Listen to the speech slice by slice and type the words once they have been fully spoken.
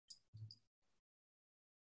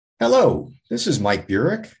Hello, this is Mike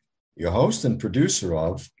Burek, your host and producer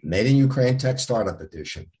of Made in Ukraine Tech Startup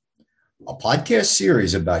Edition, a podcast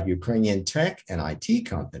series about Ukrainian tech and IT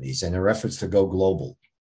companies and their efforts to go global.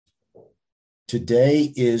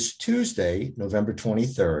 Today is Tuesday, November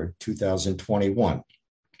 23rd, 2021.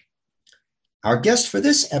 Our guest for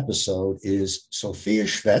this episode is Sophia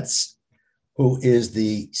Shvets, who is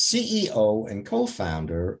the CEO and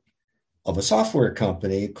co-founder of a software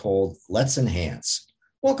company called Let's Enhance.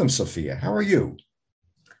 Welcome, Sophia. How are you?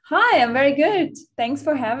 Hi, I'm very good. Thanks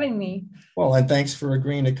for having me. Well, and thanks for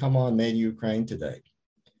agreeing to come on Made in Ukraine today.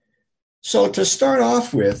 So to start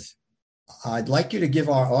off with, I'd like you to give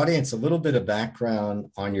our audience a little bit of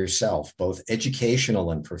background on yourself, both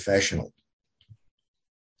educational and professional.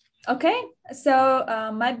 Okay, so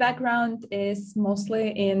my background is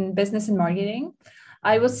mostly in business and marketing.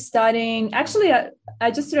 I was studying, actually,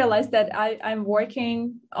 I just realized that I'm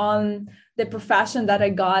working on the profession that I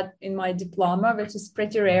got in my diploma, which is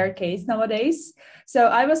pretty rare case nowadays. So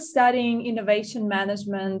I was studying innovation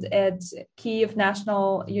management at Kyiv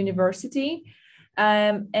National University.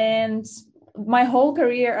 And my whole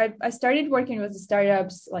career, I started working with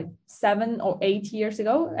startups like 7 or 8 years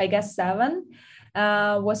ago, I guess 7.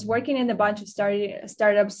 Was working in a bunch of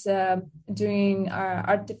startups doing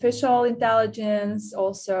artificial intelligence,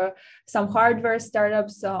 also some hardware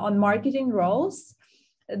startups on marketing roles.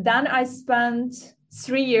 Then I spent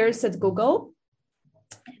 3 years at Google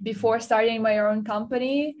before starting my own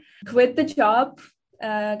company, quit the job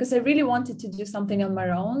because I really wanted to do something on my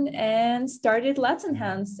own and started Let's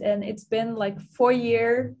Enhance. And it's been like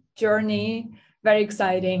 4-year journey, very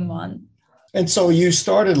exciting one. And so you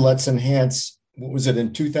started Let's Enhance, what was it,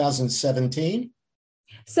 in 2017?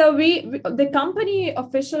 So the company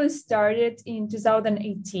officially started in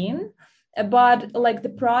 2018, but like the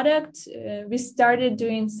product, we started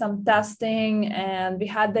doing some testing and we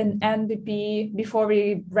had an MVP before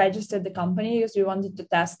we registered the company because we wanted to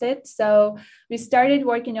test it. So we started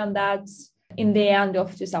working on that in the end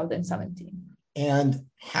of 2017. And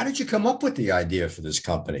how did you come up with the idea for this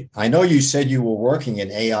company? I know you said you were working in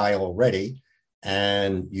AI already,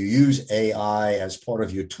 and you use AI as part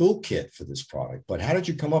of your toolkit for this product, but how did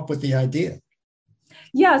you come up with the idea?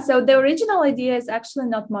 Yeah, so the original idea is actually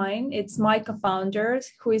not mine. It's my co-founder,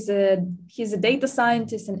 he's a data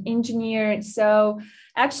scientist and engineer. So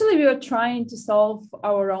actually, we were trying to solve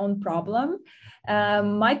our own problem.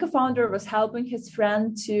 My co-founder was helping his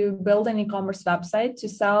friend to build an e-commerce website to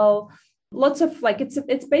sell lots of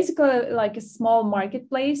it's basically like a small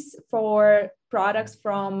marketplace for products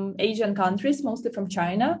from Asian countries, mostly from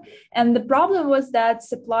China. And the problem was that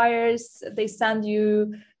suppliers, they send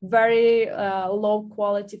you very low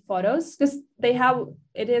quality photos because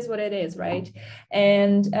it is what it is, right?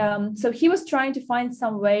 And so he was trying to find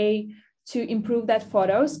some way to improve that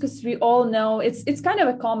photos because we all know it's kind of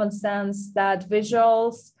a common sense that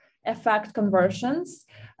visuals affect conversions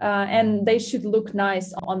and they should look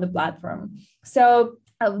nice on the platform. So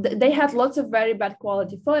they had lots of very bad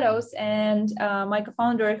quality photos, and my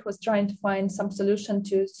co-founder was trying to find some solution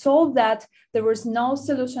to solve that. There was no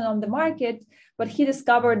solution on the market, but he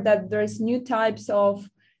discovered that there's new types of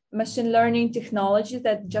machine learning technology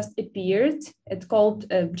that just appeared. It's called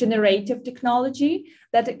generative technology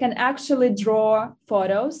that can actually draw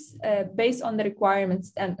photos based on the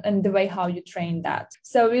requirements and the way how you train that.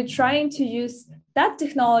 So we're trying to use that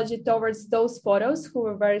technology towards those photos who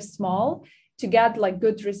were very small to get like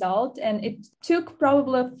good result. And it took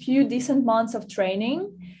probably a few decent months of training.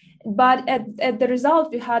 But at the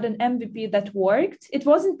result, we had an MVP that worked. It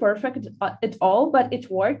wasn't perfect at all, but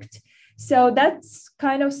it worked. So that's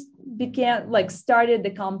kind of started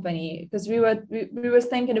the company because we were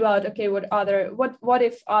thinking about, okay, what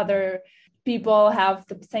if other people have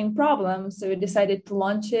the same problem? So we decided to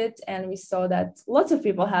launch it, and we saw that lots of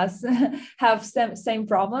people have same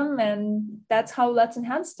problem, and that's how Let's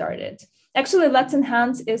Enhance started. Actually, Let's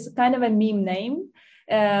Enhance is kind of a meme name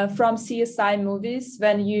from CSI movies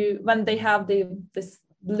when they have this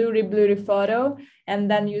blurry photo,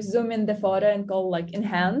 and then you zoom in the photo and call like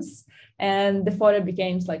enhance, and the photo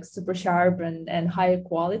becomes like super sharp and higher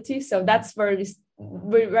quality. So that's where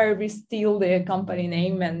we steal the company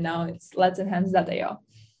name, and now it's Let's Enhance.io.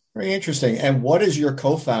 Very interesting. And what is your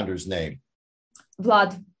co-founder's name?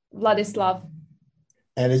 Vladislav.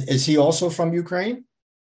 And is he also from Ukraine?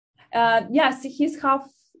 Yes, he's half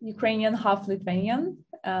Ukrainian, half Lithuanian.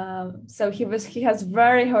 So he has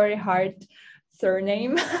very, very hard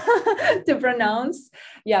surname to pronounce.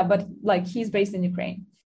 Yeah, but like he's based in Ukraine.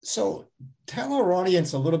 So tell our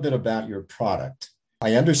audience a little bit about your product.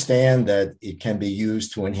 I understand that it can be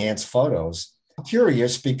used to enhance photos. I'm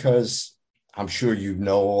curious because I'm sure you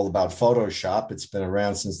know all about Photoshop. It's been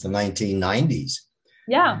around since the 1990s.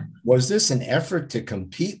 Yeah. Was this an effort to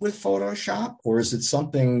compete with Photoshop, or is it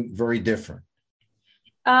something very different?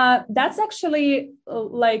 That's actually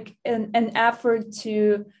like an effort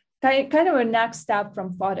to kind of a next step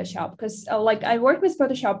from Photoshop, because like I work with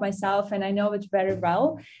Photoshop myself and I know it very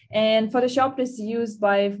well. And Photoshop is used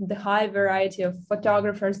by the high variety of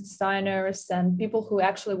photographers, designers, and people who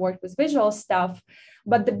actually work with visual stuff.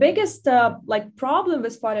 But the biggest like problem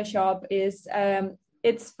with Photoshop is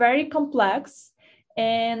it's very complex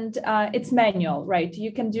and it's manual, right?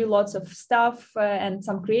 You can do lots of stuff and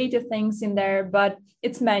some creative things in there, but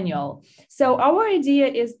it's manual. So our idea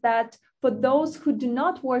is that for those who do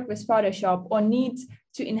not work with Photoshop or need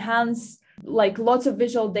to enhance like lots of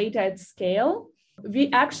visual data at scale, we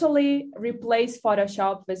actually replace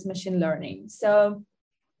Photoshop with machine learning. So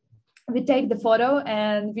we take the photo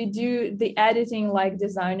and we do the editing like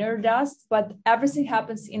designer does, but everything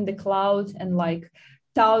happens in the cloud and like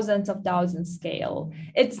thousands scale.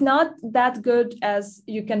 It's not that good as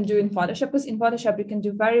you can do in Photoshop, because in Photoshop you can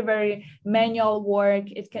do very manual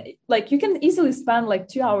work. It can like you can easily spend like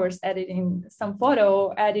 2 hours editing some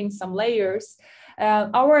photo, adding some layers.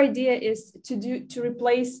 Our idea is to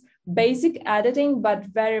replace basic editing, but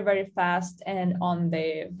very fast and on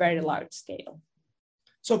the very large scale.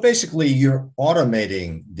 So basically, you're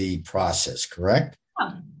automating the process, correct?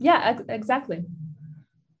 Yeah, exactly.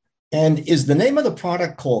 And is the name of the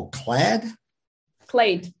product called Clad?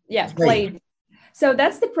 Clade. Yeah, Clade. So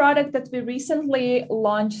that's the product that we recently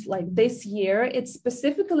launched like this year. It's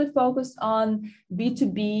specifically focused on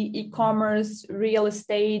B2B, e-commerce, real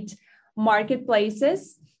estate,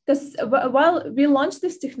 marketplaces. Because well, we launched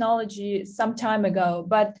this technology some time ago,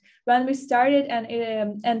 but when we started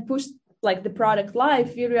and pushed like the product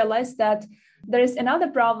live, we realized that there is another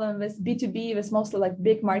problem with B2B, with mostly like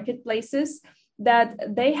big marketplaces,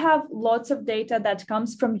 that they have lots of data that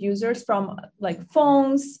comes from users from like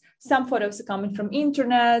phones. Some photos are coming from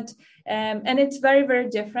internet, and it's very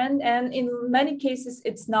different. And in many cases,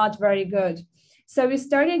 it's not very good. So we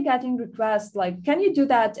started getting requests like, can you do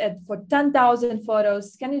that for 10,000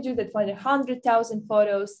 photos? Can you do that for 100,000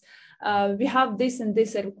 photos? We have this and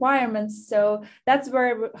this requirements. So that's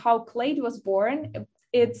how Clade was born.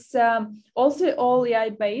 It's also all AI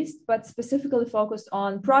based, but specifically focused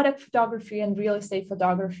on product photography and real estate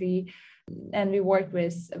photography. And we work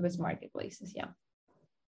with marketplaces. Yeah.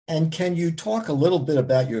 And can you talk a little bit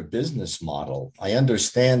about your business model? I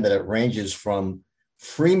understand that it ranges from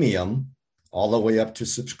freemium all the way up to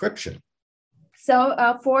subscription. So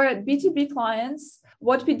for B2B clients,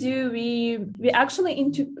 what we do, we actually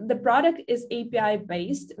the product is API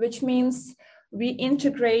based, which means we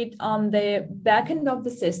integrate on the backend of the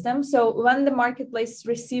system. So when the marketplace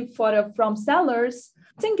receive photo from sellers,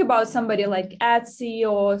 think about somebody like Etsy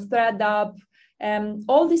or ThreadUp.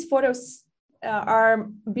 All these photos are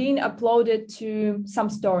being uploaded to some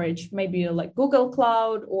storage, maybe like Google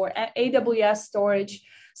Cloud or AWS storage.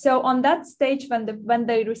 So on that stage, when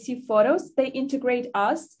they receive photos, they integrate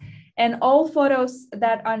us, and all photos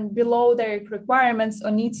that are below their requirements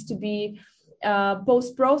or needs to be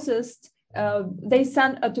post-processed, they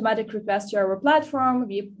send automatic requests to our platform.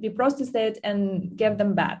 We process it and give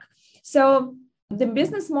them back. So the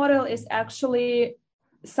business model is actually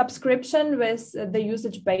subscription with the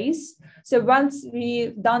usage base. So once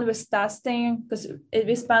we done with testing, because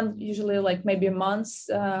we spend usually like maybe months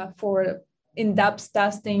for in-depth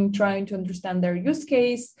testing, trying to understand their use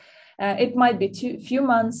case. It might be few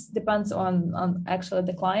months, depends on actually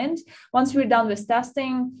the client. Once we're done with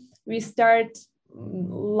testing, we start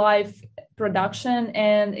live production,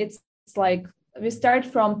 and it's like we start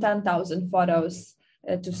from 10,000 photos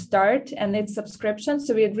to start, and it's subscription.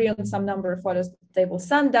 So we agree on some number of photos they will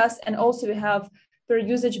send us, and also we have per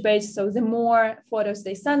usage base. So the more photos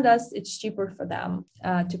they send us, it's cheaper for them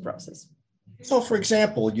to process. So, for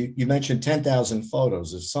example, you mentioned 10,000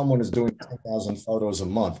 photos. If someone is doing 10,000 photos a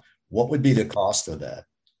month, what would be the cost of that?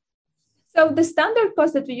 So the standard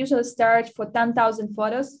cost that we usually start for 10,000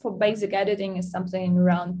 photos for basic editing is something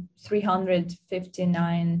around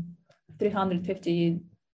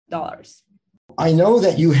 $350. I know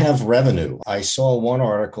that you have revenue. I saw one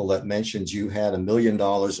article that mentions you had $1 million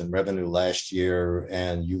in revenue last year,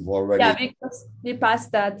 and you've already... Yeah, because we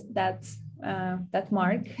passed that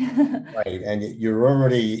mark. Right, and you're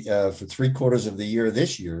already, for 3/4 of the year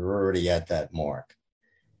this year, you're already at that mark.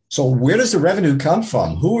 So where does the revenue come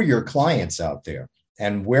from? Who are your clients out there,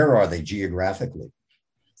 and where are they geographically?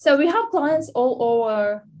 So we have clients all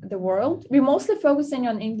over the world. We're mostly focusing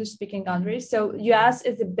on English-speaking countries. So US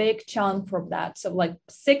is a big chunk from that. So like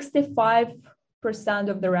 65 percent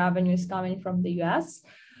of the revenue is coming from the US.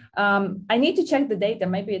 I need to check the data.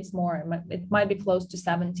 Maybe it's more. It might be close to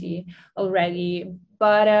 70 already.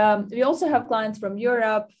 But we also have clients from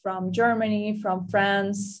Europe, from Germany, from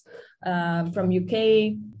France, from UK.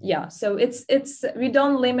 Yeah, so it's we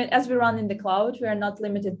don't limit, as we run in the cloud, we are not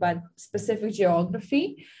limited by specific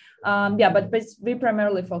geography. But we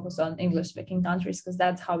primarily focus on English-speaking countries because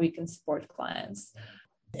that's how we can support clients.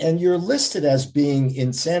 And you're listed as being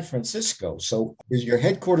in San Francisco. So is your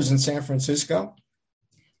headquarters in San Francisco?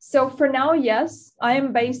 So for now, yes, I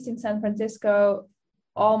am based in San Francisco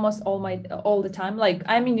almost all the time. Like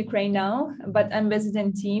I'm in Ukraine now, but I'm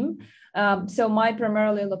visiting team. So my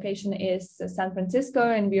primarily location is San Francisco,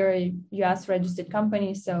 and we are a US registered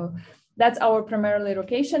company. So that's our primarily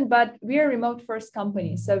location, but we are a remote first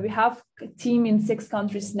company. So we have a team in 6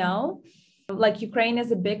 countries now. Like Ukraine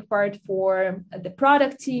is a big part for the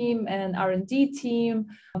product team and R&D team,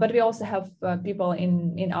 but we also have people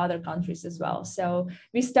in other countries as well. So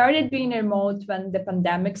we started being remote when the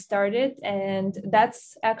pandemic started, and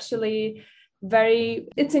that's actually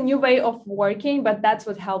it's a new way of working, but that's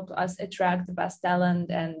what helped us attract the best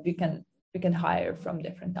talent, and we can hire from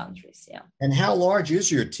different countries. Yeah. And how large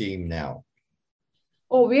is your team now?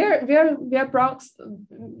 Oh, we are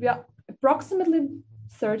approximately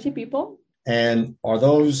 30 people. And are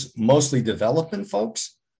those mostly development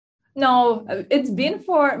folks? No, it's been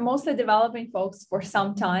for mostly developing folks for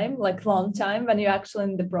some time, like long time, when you're actually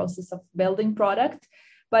in the process of building product.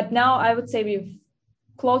 But now I would say we've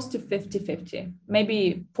close to 50-50,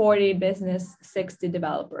 maybe 40 business, 60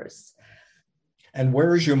 developers. And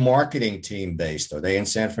where is your marketing team based? Are they in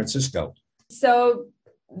San Francisco? So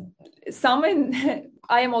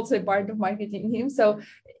I am also a part of marketing team. So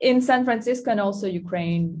in San Francisco and also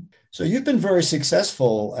Ukraine. So you've been very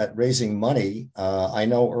successful at raising money. I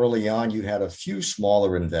know early on you had a few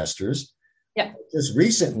smaller investors. Yeah. Just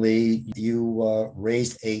recently, you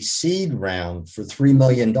raised a seed round for $3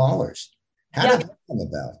 million. How did that come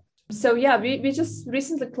about? So we just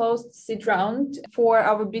recently closed seed round for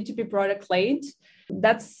our B2B product Late.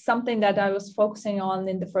 That's something that I was focusing on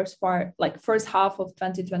in the first half of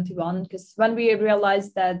 2021, because when we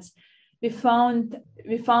realized that we found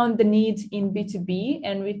the need in B2B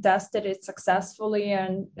and we tested it successfully,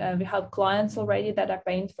 and we have clients already that are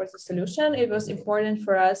paying for the solution. It was important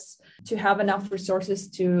for us to have enough resources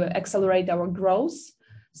to accelerate our growth.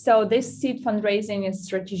 So this seed fundraising is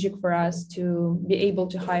strategic for us to be able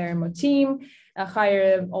to hire more team,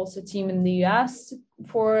 hire also team in the US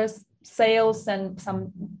for sales and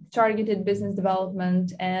some targeted business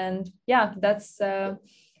development. And that's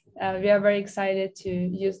we are very excited to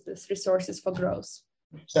use these resources for growth.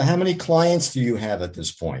 So how many clients do you have at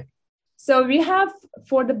this point? So we have,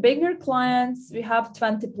 for the bigger clients, we have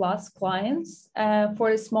 20 plus clients.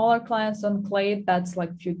 For the smaller clients on Clade, that's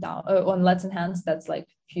like few thousand. On Let's Enhance, that's like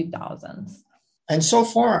few thousands. And so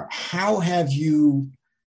far, how have you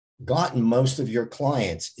gotten most of your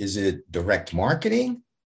clients? Is it direct marketing?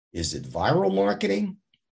 Is it viral marketing?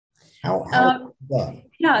 How done?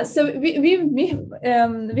 Yeah, so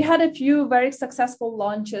we had a few very successful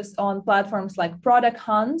launches on platforms like Product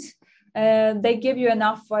Hunt. They give you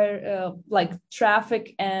enough for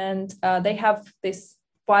traffic, and they have this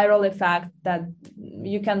viral effect that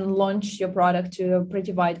you can launch your product to a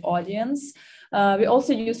pretty wide audience. We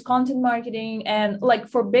also use content marketing, and like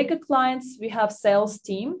for bigger clients, we have sales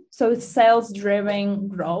team. So it's sales driven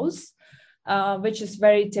growth, which is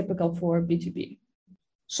very typical for B2B.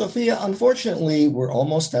 Sophia, unfortunately, we're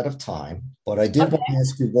almost out of time, but I did want to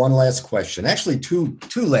ask you one last question. Actually, two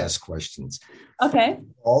last questions. Okay.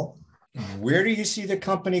 Well, where do you see the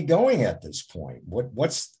company going at this point?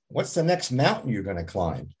 What's the next mountain you're going to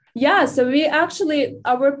climb? Yeah, so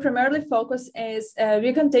our primarily focus is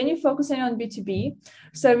we continue focusing on B2B.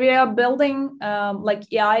 So we are building like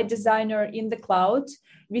AI designer in the cloud.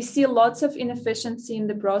 We see lots of inefficiency in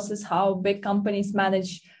the process, how big companies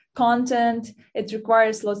manage content. It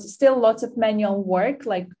requires lots of manual work,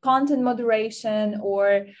 like content moderation,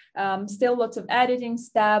 or still lots of editing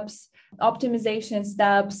steps, optimization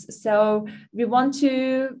steps. So we want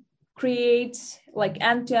to create like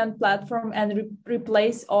end-to-end platform and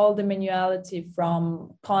replace all the manuality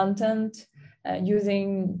from content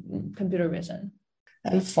using computer vision.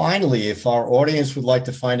 And finally, if our audience would like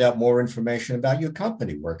to find out more information about your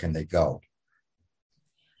company, where can they go?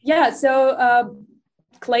 Yeah, so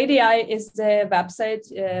Clade AI is the website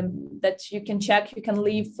that you can check. You can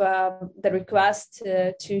leave the request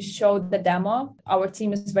to show the demo. Our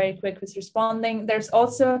team is very quick with responding. There's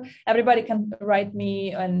also, everybody can write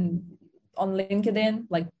me on LinkedIn,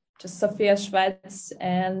 like just Sophia Shvets,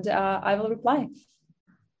 and I will reply.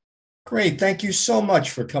 Great. Thank you so much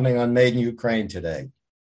for coming on Made in Ukraine today.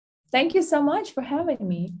 Thank you so much for having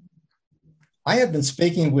me. I have been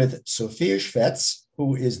speaking with Sophia Shvets,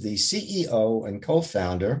 who is the CEO and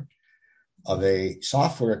co-founder of a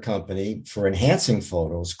software company for enhancing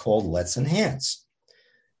photos called Let's Enhance.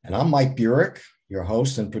 And I'm Mike Burek, your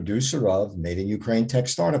host and producer of Made in Ukraine Tech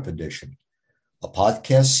Startup Edition, a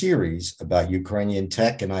podcast series about Ukrainian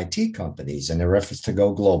tech and IT companies and their efforts to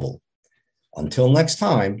go global. Until next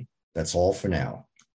time, that's all for now.